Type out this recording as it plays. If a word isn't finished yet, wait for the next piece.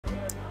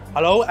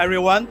Hello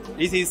everyone,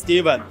 this is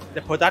Steven,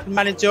 the product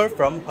manager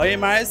from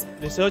Hoymiles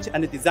Research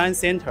and Design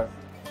Center.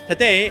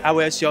 Today I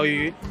will show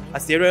you a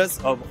series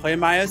of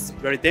Hoymiles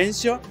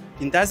residential,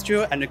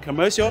 industrial and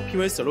commercial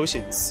PV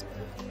solutions.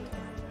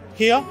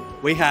 Here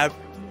we have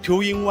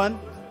 2-in-1,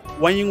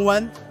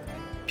 1-in-1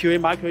 PV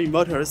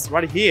microinverters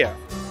right here.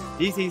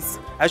 This is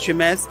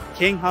HMS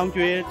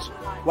 100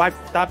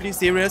 YW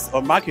series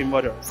of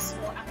microinverters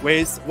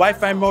with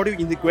Wi-Fi module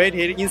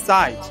integrated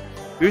inside.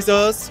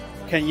 Users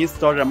can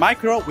install the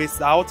micro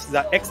without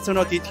the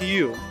external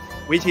DTU,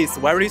 which is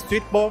very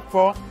suitable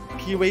for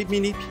PV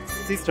mini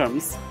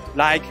systems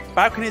like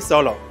balcony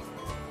solar.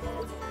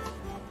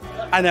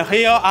 And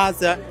here are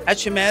the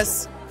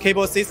HMS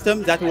cable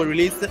system that were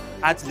released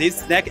at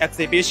this NEC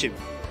exhibition.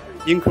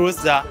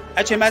 Includes the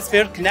HMS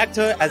field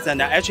connector as an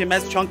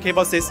HMS trunk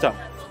cable system.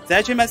 The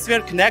HMS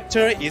field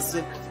connector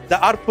is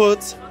the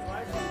output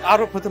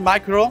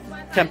micro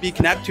can be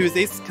connected to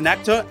this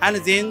connector and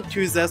then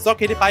to the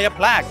socket by a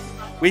plug,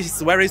 which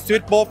is very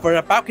suitable for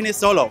a balcony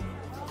solar.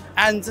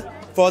 And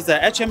for the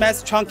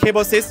HMS trunk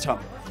cable system,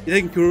 it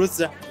includes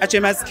the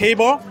HMS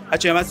cable,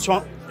 HMS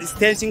trunk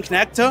extension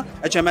connector,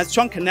 HMS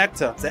trunk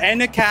connector, the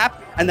end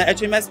cap, and the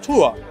HMS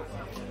tool.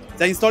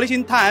 The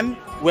installation time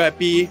will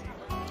be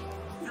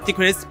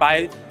decreased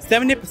by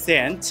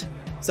 70%.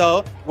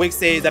 So we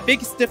say the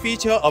biggest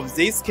feature of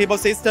this cable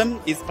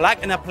system is plug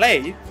and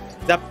play.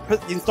 The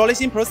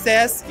installation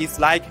process is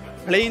like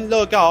playing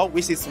Lego,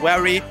 which is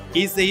very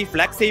easy,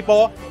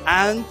 flexible,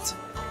 and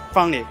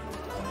funny.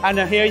 And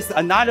here is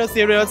another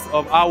series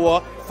of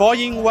our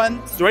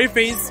 4-in-1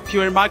 3-phase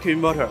PV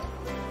microinverter.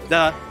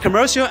 The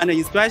commercial and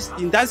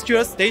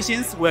industrial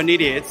stations will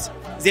need it.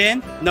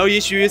 Then no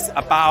issues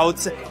about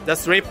the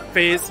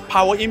 3-phase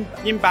power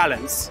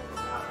imbalance.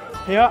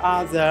 Here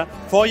are the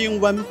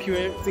 4-in-1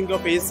 PV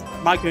single-phase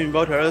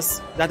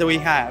microinverters that we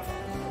have.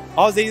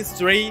 All these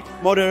three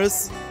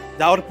models,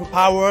 the output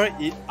power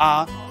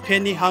are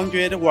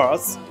 2000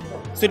 watts,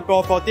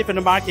 suitable for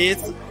different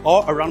markets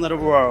all around the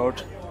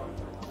world.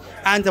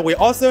 And we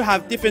also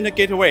have different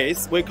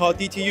gateways we call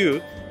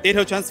DTU,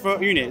 data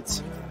transfer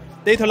unit.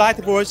 Data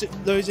Lite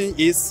version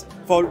is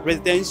for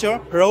residential,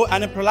 Pro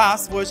and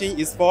Plus version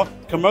is for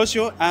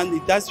commercial and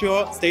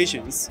industrial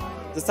stations.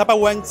 The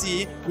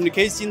Sub-1G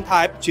communication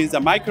type between the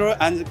micro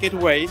and the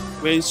gateway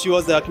will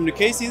ensure the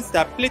communication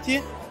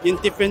stability in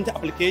different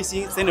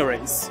application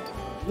scenarios.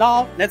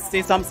 Now let's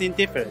see something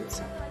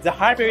different. The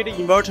hybrid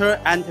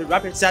inverter and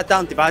rapid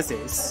shutdown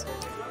devices.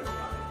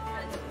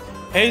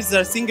 Here is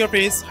the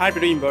single-phase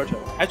hybrid inverter,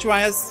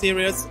 HYS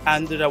series,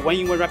 and the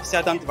 1-in-1 rapid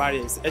shutdown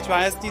devices,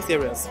 HYST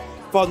series,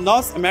 for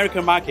North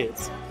American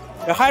markets.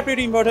 The hybrid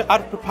inverter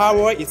output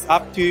power is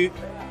up to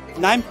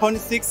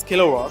 9.6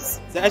 kilowatts.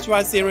 The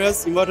HY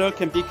series inverter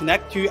can be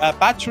connected to a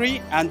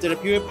battery and the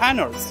PV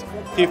panels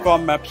to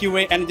form a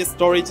PV energy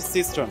storage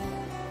system.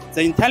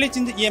 The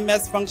intelligent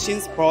EMS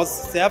functions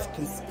across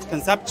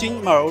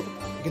self-consumption mode,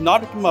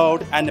 economic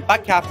mode, and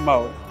backup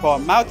mode for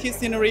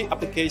multi-scenery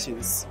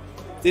applications.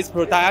 These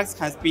products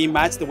can be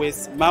matched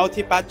with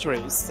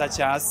multi-batteries such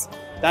as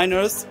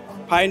Dynos,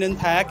 Pioneer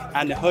Tech,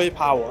 and Hoy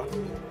Power.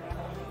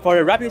 For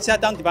the rapid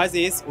shutdown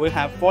devices, we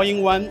have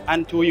 4-in-1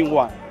 and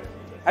 2-in-1.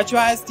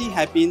 HYST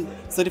has been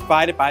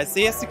certified by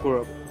CS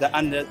Group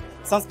and the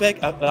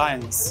Sunspec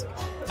Alliance,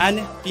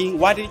 and being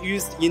widely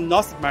used in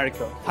North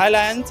America,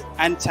 Thailand,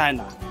 and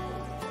China.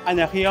 And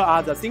here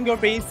are the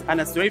single-phase and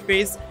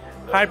 3-phase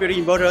hybrid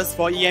inverters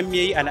for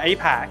EMEA and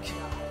APAC.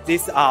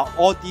 These are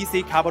all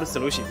DC coupled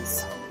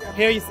solutions.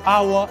 Here is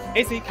our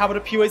AC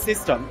coupled PV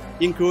system,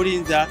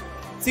 including the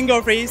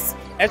single-phase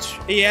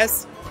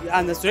HAS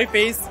and the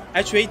 3-phase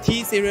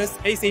HAT series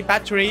AC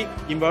battery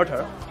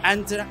inverter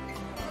and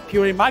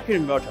PV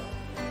microinverter.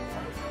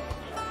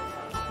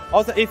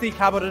 Also, AC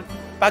coupled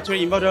battery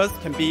inverters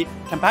can be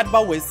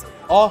compatible with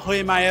all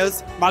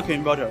Hoymiles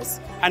microinverters.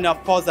 And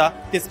for the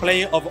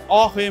display of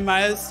all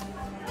Hoymiles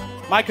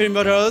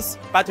microinverters,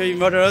 battery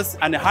inverters,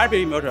 and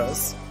hybrid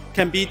inverters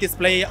can be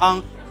displayed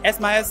on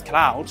HMS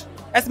Cloud.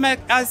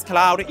 HMS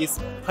Cloud is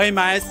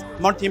Hoymiles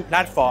monitoring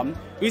platform.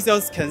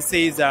 Users can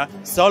see the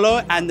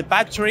solar and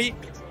battery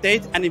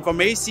data and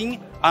information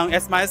on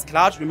HMS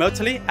Cloud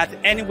remotely at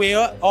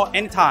anywhere or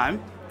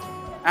anytime.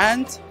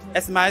 And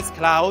HMS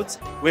Cloud,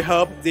 we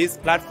hope this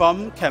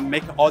platform can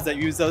make all the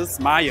users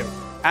smile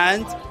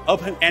and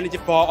open energy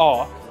for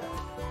all.